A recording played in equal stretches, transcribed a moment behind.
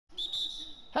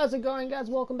How's it going, guys?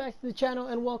 Welcome back to the channel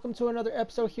and welcome to another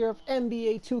episode here of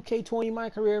NBA 2K20 My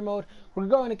Career Mode. We're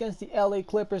going against the LA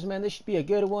Clippers, man. This should be a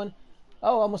good one.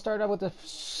 Oh, almost started out with a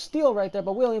steal right there,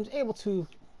 but Williams able to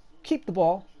keep the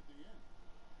ball.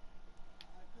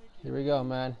 Here we go,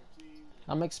 man.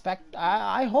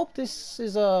 I hope this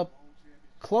is a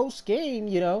close game,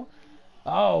 you know.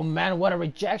 Oh, man, what a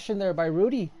rejection there by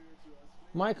Rudy.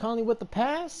 Mike Conley with the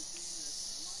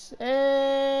pass.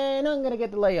 And I'm going to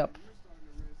get the layup.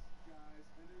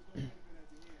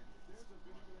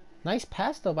 Nice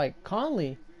pass, though, by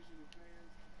Conley.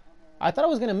 I thought I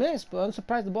was going to miss, but I'm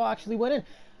surprised the ball actually went in.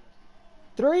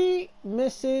 3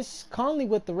 misses. Conley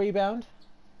with the rebound.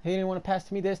 He didn't want to pass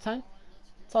to me this time.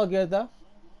 It's all good, though.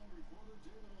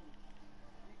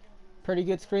 Pretty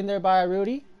good screen there by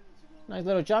Rudy. Nice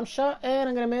little jump shot. And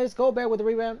I'm going to miss. Gobert with the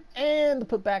rebound. And the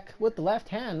putback with the left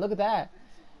hand. Look at that.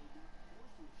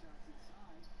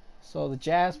 So the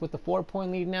Jazz with the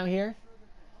 4-point lead now here.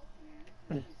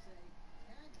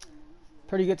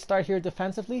 Pretty good start here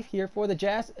defensively here for the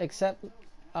Jazz, except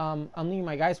I'm leaving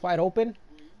my guys wide open.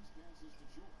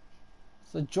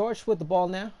 So George with the ball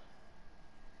now.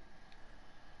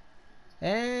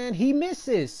 And he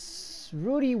misses.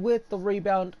 Rudy with the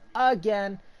rebound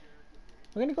again.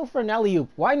 We're going to go for an alley-oop.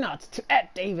 Why not? To Ed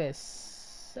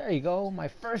Davis. There you go. My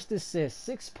first assist.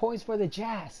 6 points for the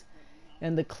Jazz.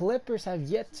 And the Clippers have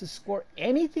yet to score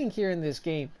anything here in this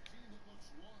game.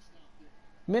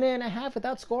 Minute and a half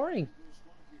without scoring.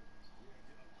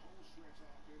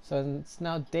 So it's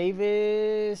now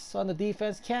Davis on the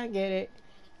defense. Can't get it.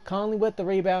 Conley with the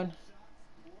rebound.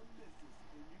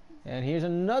 And here's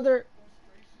another.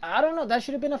 I don't know. That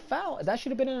should have been a foul. That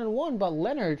should have been in a 1. But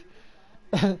Leonard,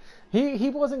 he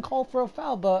wasn't called for a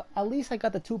foul. But at least I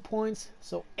got the 2 points.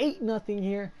 So 8-0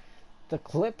 here. The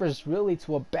Clippers really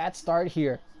to a bad start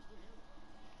here.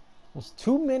 It was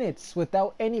 2 minutes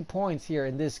without any points here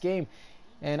in this game.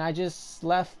 And I just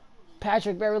left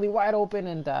Patrick Beverly wide open,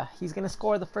 and he's going to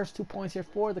score the first 2 points here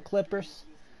for the Clippers.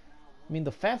 I mean,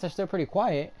 the fans are still pretty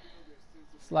quiet.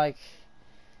 It's like,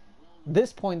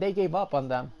 this point, they gave up on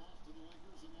them.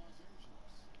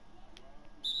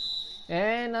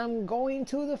 And I'm going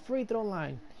to the free throw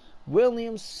line.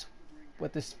 Williams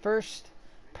with his first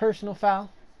personal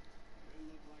foul.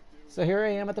 So here I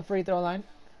am at the free throw line.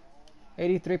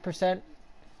 83%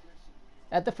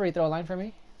 at the free throw line for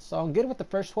me. So I'm good with the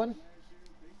first one.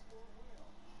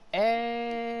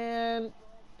 And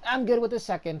I'm good with the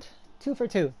second. 2 for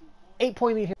 2.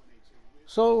 8-point lead here.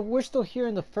 So we're still here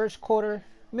in the first quarter.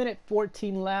 Minute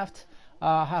 14 left.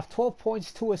 Have 12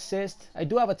 points, 2 assists. I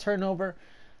do have a turnover.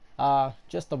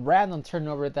 Just a random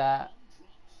turnover that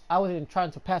I wasn't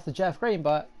trying to pass to Jeff Green,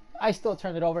 but I still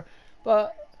turned it over.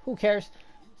 But who cares?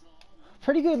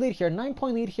 Pretty good lead here.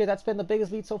 9-point lead here. That's been the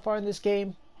biggest lead so far in this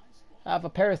game. I have a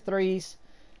pair of threes.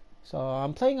 So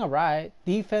I'm playing alright.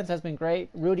 Defense has been great.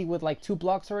 Rudy with like 2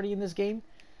 blocks already in this game.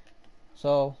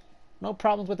 So no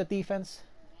problems with the defense.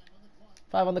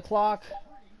 5 on the clock.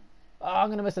 Oh, I'm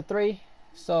going to miss a 3.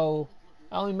 So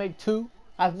I only made 2.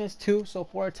 I've missed 2. So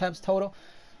 4 attempts total.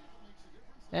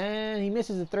 And he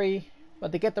misses a 3.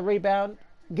 But they get the rebound.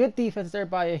 Good defense there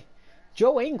by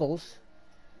Joe Ingles.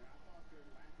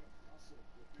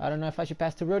 I don't know if I should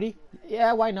pass to Rudy.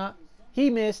 Yeah, why not?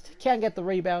 He missed. Can't get the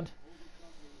rebound.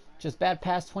 Just bad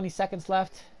pass, 20 seconds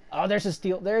left. Oh, there's a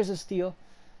steal. There's a steal.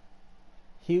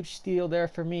 Huge steal there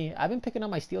for me. I've been picking up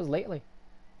my steals lately.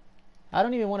 I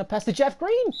don't even want to pass to Jeff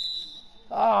Green.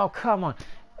 Oh, come on.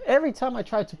 Every time I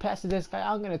try to pass to this guy,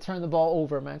 I'm going to turn the ball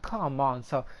over, man. Come on.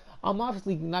 So, I'm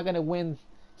obviously not going to win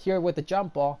here with the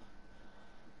jump ball.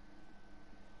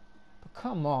 But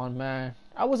come on, man.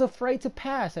 I was afraid to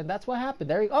pass, and that's what happened.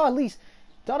 There you go. Oh, at least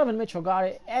Donovan Mitchell got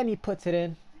it, and he puts it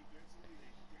in.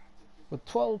 With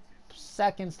 12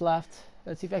 seconds left.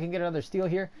 Let's see if I can get another steal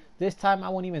here. This time I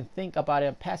won't even think about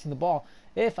it passing the ball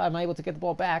if I'm able to get the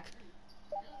ball back.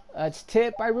 It's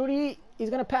tipped by Rudy. He's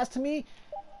going to pass to me.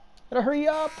 Gotta hurry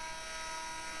up.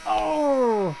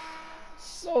 Oh,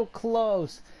 so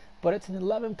close. But it's an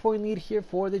 11-point lead here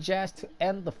for the Jazz to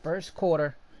end the first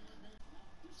quarter.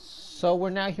 So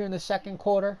we're now here in the second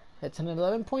quarter. It's an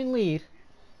 11-point lead.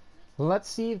 Let's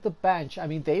see if the bench, I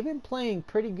mean, they've been playing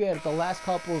pretty good the last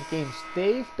couple of games.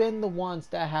 They've been the ones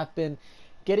that have been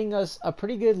getting us a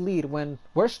pretty good lead when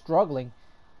we're struggling.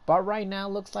 But right now,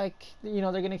 looks like, you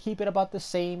know, they're going to keep it about the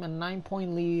same. A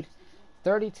 9-point lead.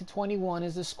 30-21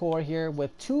 is the score here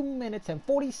with 2 minutes and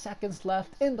 40 seconds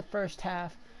left in the first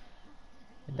half.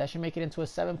 And that should make it into a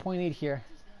 7-point lead here.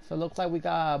 So it looks like we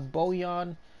got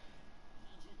Bojan,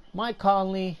 Mike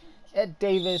Conley, Ed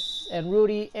Davis, and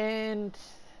Rudy, and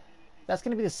that's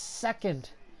going to be the second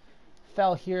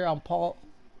foul here on Paul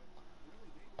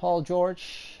Paul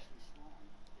George.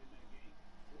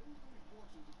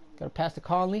 Got to pass to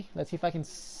Conley. Let's see if I can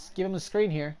give him a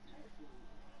screen here.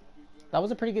 That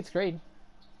was a pretty good screen.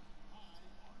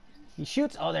 He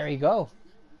shoots. Oh, there you go.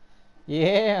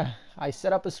 Yeah, I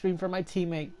set up a screen for my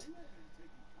teammate.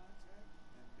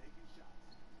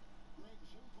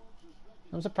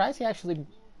 I'm surprised he actually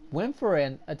went for it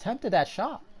and attempted that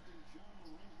shot.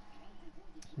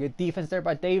 Good defense there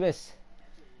by Davis.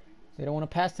 They don't want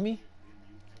to pass to me.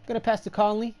 Gonna pass to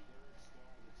Conley.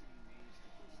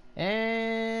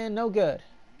 And no good.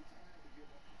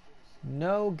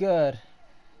 No good.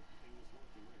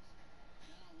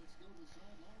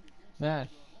 Man,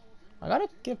 I gotta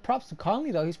give props to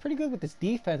Conley though. He's pretty good with his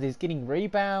defense. He's getting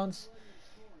rebounds.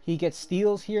 He gets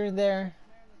steals here and there.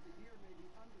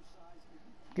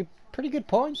 Pretty good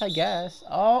points, I guess.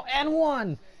 Oh, and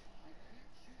one.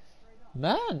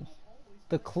 Man,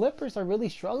 the Clippers are really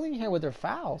struggling here with their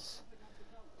fouls.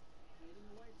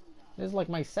 This is like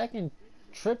my second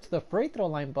trip to the free throw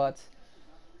line, but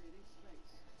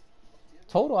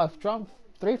total I've drawn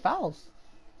 3 fouls.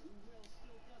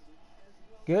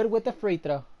 Good with the free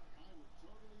throw.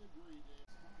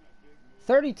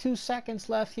 32 seconds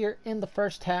left here in the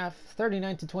first half.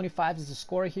 39-25 is the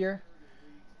score here.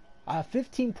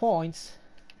 15 points.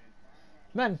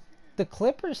 Man, the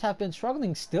Clippers have been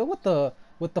struggling still with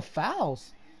the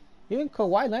fouls. Even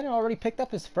Kawhi Leonard already picked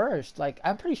up his first. Like,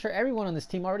 I'm pretty sure everyone on this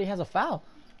team already has a foul.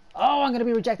 Oh, I'm gonna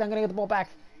be rejected. I'm gonna get the ball back,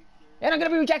 and I'm gonna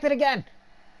be rejected again.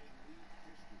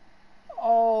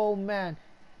 Oh man.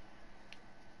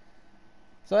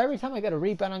 So every time I get a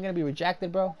rebound, I'm gonna be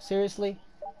rejected, bro. Seriously.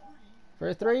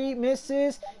 For 3,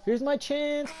 misses. Here's my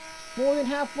chance. More than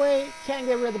halfway. Can't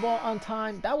get rid of the ball on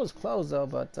time. That was close though,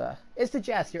 but it's the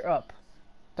Jazz. You're up.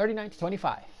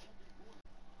 39-25.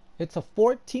 It's a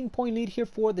 14-point lead here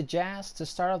for the Jazz to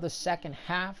start off the second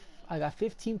half. I got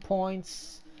 15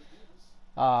 points.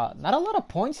 Not a lot of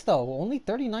points though. Only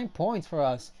 39 points for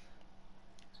us.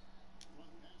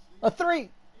 A 3.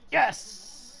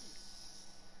 Yes.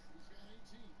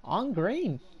 On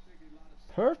green.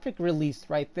 Perfect release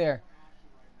right there.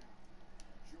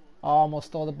 Almost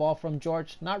stole the ball from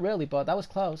George. Not really, but that was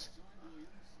close.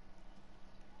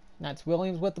 That's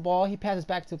Williams with the ball. He passes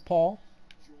back to Paul.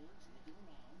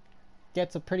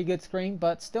 Gets a pretty good screen,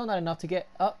 but still not enough to get...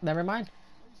 Oh, never mind.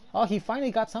 Oh, he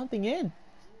finally got something in.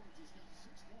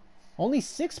 Only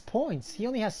 6 points. He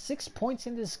only has 6 points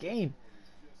in this game.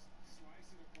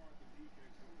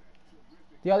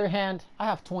 The other hand, I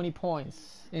have 20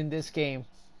 points in this game.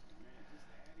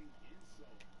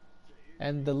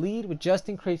 And the lead would just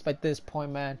increase by this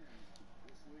point, man.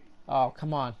 Oh,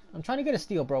 come on. I'm trying to get a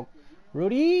steal, bro.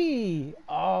 Rudy!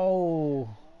 Oh.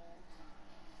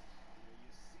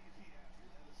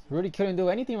 Rudy couldn't do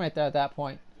anything right there at that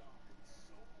point.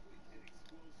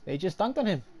 They just dunked on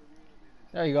him.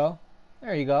 There you go.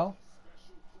 There you go.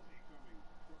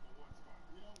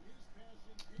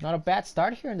 Not a bad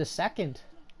start here in the second.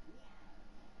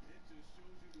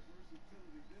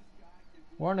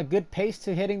 We're on a good pace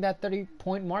to hitting that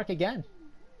 30-point mark again.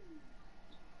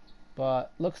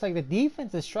 But looks like the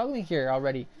defense is struggling here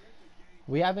already.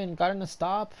 We haven't gotten a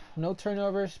stop. No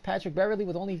turnovers. Patrick Beverly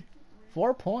with only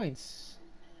 4 points.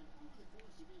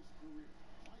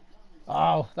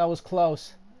 Oh, that was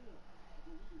close.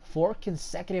 4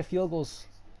 consecutive field goals.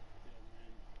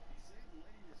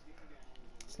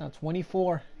 It's now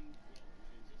 24.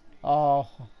 Oh,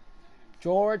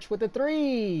 George with the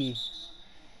 3.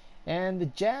 And the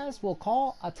Jazz will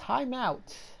call a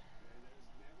timeout.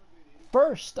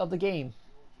 First of the game.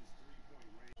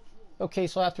 Okay,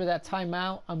 so after that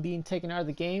timeout, I'm being taken out of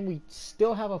the game. We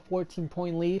still have a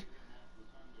 14-point lead.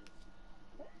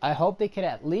 I hope they could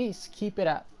at least keep it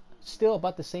at still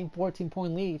about the same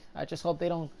 14-point lead. I just hope they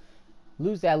don't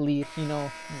lose that lead, you know,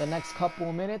 in the next couple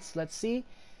of minutes. Let's see.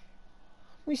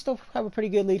 We still have a pretty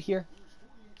good lead here.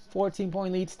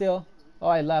 14-point lead still. Oh,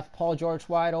 I left Paul George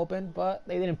wide open, but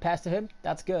they didn't pass to him.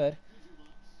 That's good.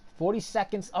 40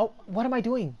 seconds. Oh, what am I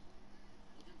doing?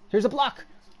 Here's a block.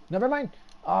 Never mind.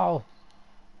 Oh.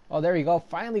 Oh, there you go.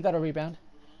 Finally got a rebound.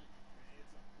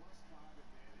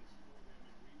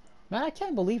 Man, I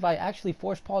can't believe I actually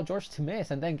forced Paul George to miss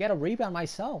and then get a rebound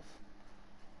myself.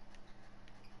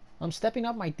 I'm stepping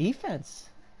up my defense.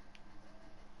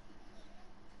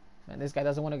 Man, this guy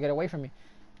doesn't want to get away from me.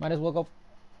 Might as well go.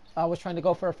 I was trying to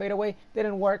go for a fadeaway.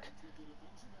 Didn't work.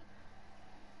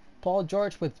 Paul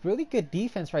George with really good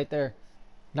defense right there.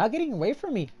 Not getting away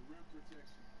from me.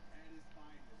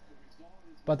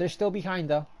 But they're still behind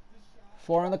though.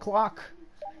 4 on the clock.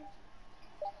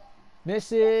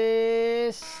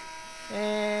 Misses.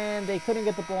 And they couldn't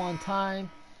get the ball on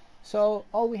time. So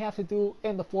all we have to do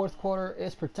in the fourth quarter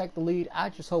is protect the lead. I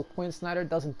just hope Quinn Snyder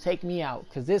doesn't take me out,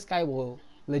 because this guy will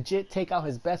legit take out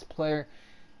his best player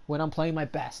when I'm playing my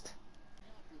best.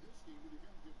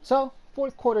 So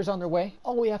fourth quarter's underway.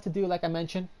 All we have to do, like I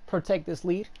mentioned, protect this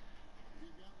lead.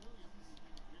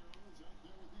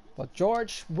 But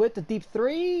George with the deep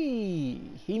three,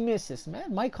 he misses.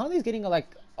 Man, Mike Conley's getting like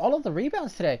all of the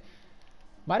rebounds today.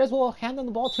 Might as well hand him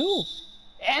the ball too.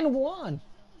 And one.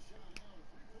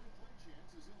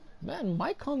 Man,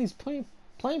 Mike Conley's playing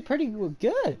pretty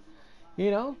good.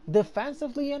 You know,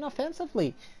 defensively and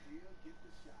offensively.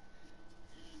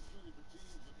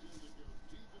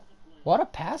 What a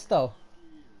pass though.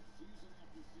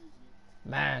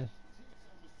 Man.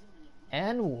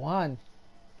 And one.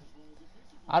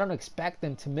 I don't expect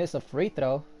them to miss a free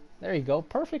throw. There you go.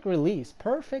 Perfect release.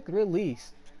 Perfect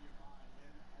release.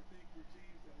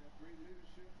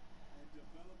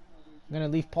 I'm going to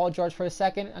leave Paul George for a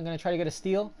second. I'm going to try to get a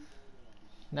steal.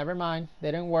 Never mind. They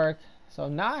didn't work. So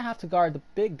now I have to guard the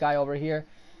big guy over here.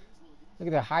 Look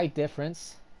at the height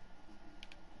difference.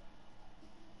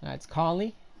 That's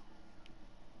Conley.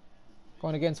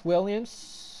 Going against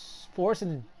Williams.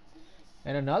 Forcing.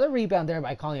 And another rebound there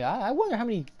by Conley. I wonder how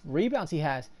many rebounds he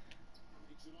has.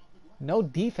 No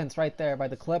defense right there by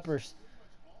the Clippers.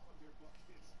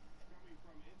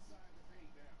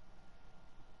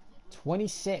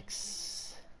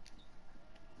 26.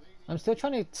 I'm still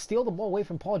trying to steal the ball away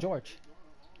from Paul George.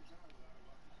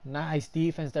 Nice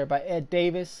defense there by Ed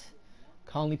Davis.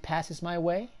 Conley passes my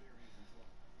way.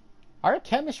 Our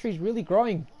chemistry is really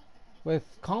growing with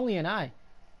Conley and I.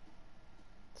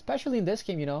 Especially in this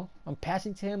game, you know. I'm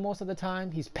passing to him most of the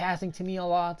time. He's passing to me a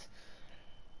lot.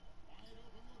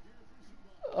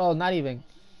 Oh, not even.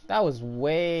 That was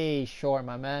way short,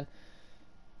 my man.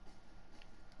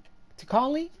 To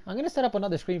Conley, I'm going to set up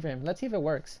another screen for him. Let's see if it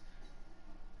works.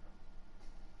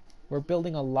 We're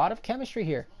building a lot of chemistry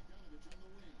here.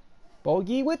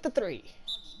 Bogey with the three.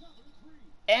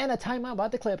 And a timeout by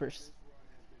the Clippers.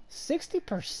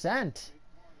 60%.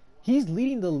 He's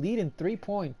leading the lead in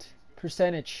three-point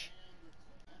percentage.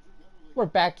 We're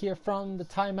back here from the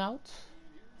timeout.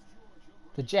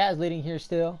 The Jazz leading here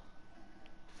still.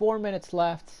 4 minutes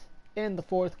left in the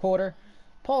fourth quarter.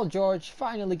 Paul George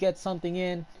finally gets something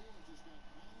in.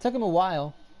 Took him a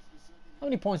while. How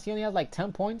many points? He only has like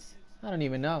 10 points? I don't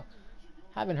even know.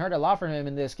 Haven't heard a lot from him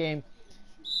in this game.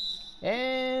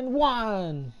 And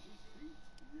one.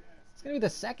 It's going to be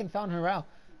the second foul in a row.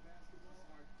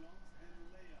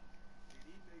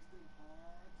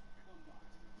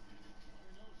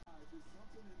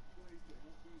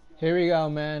 Here we go,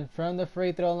 man. From the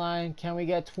free throw line, can we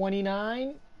get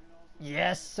 29?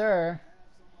 Yes, sir.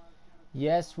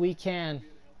 Yes, we can.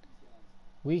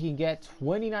 We can get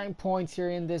 29 points here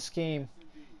in this game.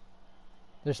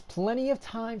 There's plenty of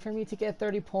time for me to get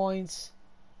 30 points.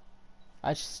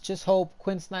 I just hope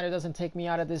Quinn Snyder doesn't take me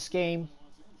out of this game.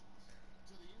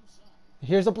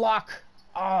 Here's a block.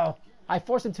 Oh, I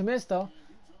forced him to miss, though.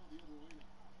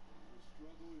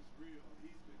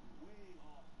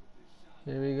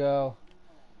 Here we go.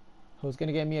 Who's going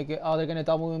to get me a good... Oh, they're going to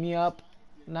double me up.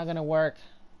 Not going to work.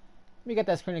 Let me get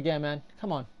that screen again, man.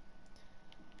 Come on.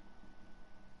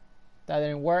 That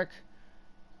didn't work.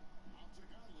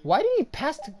 Why did he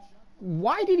pass to...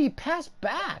 Why did he pass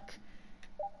back?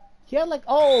 He had like...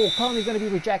 Oh, Conley's going to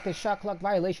be rejected. Shot clock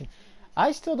violation.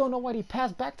 I still don't know why he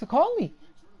passed back to Conley.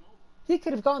 He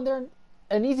could have gone there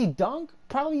an easy dunk.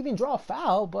 Probably even draw a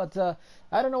foul. But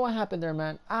I don't know what happened there,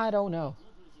 man. I don't know.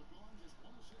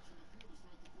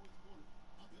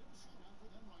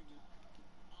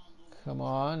 Come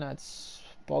on, that's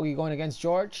Bogey going against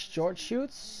George. George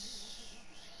shoots.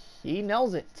 He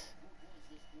nails it.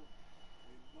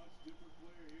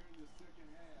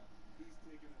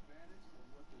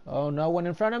 Oh, no one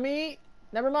in front of me.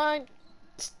 Never mind.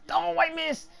 Oh, I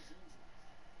missed.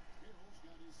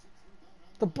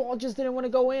 The ball just didn't want to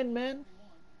go in, man.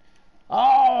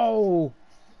 Oh.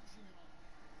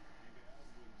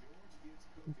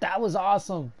 That was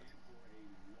awesome.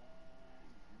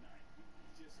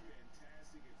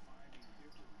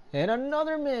 And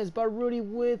another miss by Rudy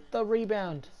with the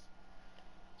rebound.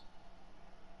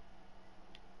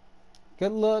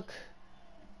 Good look.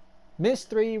 Miss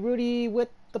three. Rudy with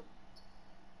the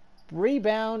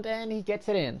rebound, and he gets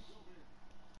it in.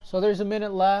 So there's a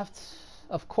minute left.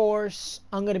 Of course,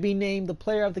 I'm going to be named the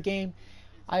player of the game.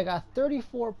 I got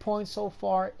 34 points so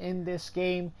far in this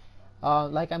game.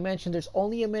 Like I mentioned, there's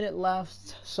only a minute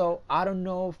left, so I don't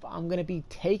know if I'm going to be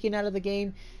taken out of the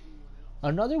game.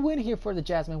 Another win here for the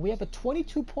Jazz, man. We have a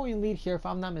 22-point lead here, if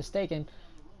I'm not mistaken.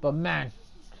 But, man,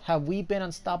 have we been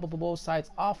unstoppable both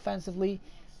sides offensively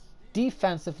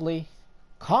defensively.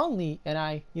 Conley and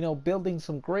I, building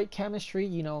some great chemistry.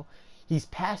 He's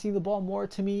passing the ball more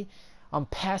to me. I'm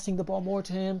passing the ball more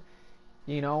to him.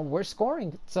 We're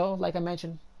scoring. So, like I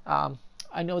mentioned,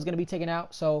 I know it's going to be taken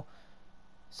out. So,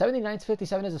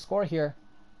 79-57 is the score here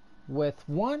with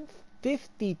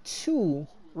 1:52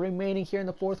 remaining here in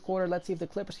the fourth quarter. Let's see if the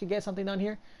Clippers can get something done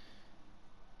here.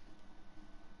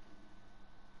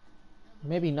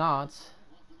 Maybe not.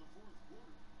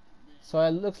 So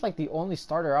it looks like the only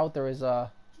starter out there is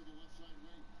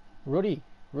Rudy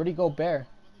Gobert.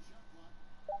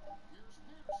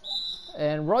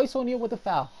 And Royce O'Neal with the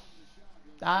foul.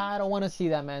 I don't want to see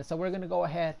that, man. So we're going to go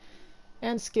ahead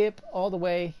and skip all the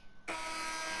way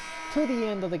to the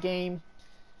end of the game.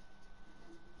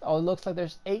 Oh, it looks like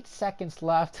there's 8 seconds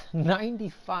left.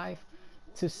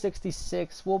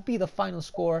 95-66 will be the final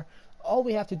score. All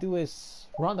we have to do is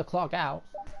run the clock out.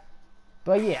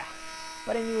 But yeah.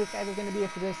 But anyway, guys, that's going to be it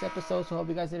for this episode. So I hope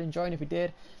you guys did enjoy. And if you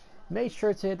did, make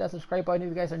sure to hit that subscribe button if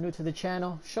you guys are new to the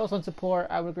channel. Show some support.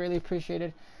 I would greatly appreciate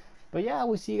it. But yeah,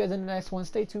 we'll see you guys in the next one.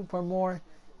 Stay tuned for more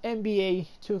NBA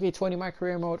 2K20 My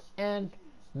Career Mode and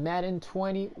Madden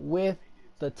 20 with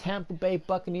the Tampa Bay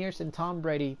Buccaneers and Tom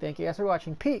Brady. Thank you guys for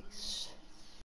watching. Peace.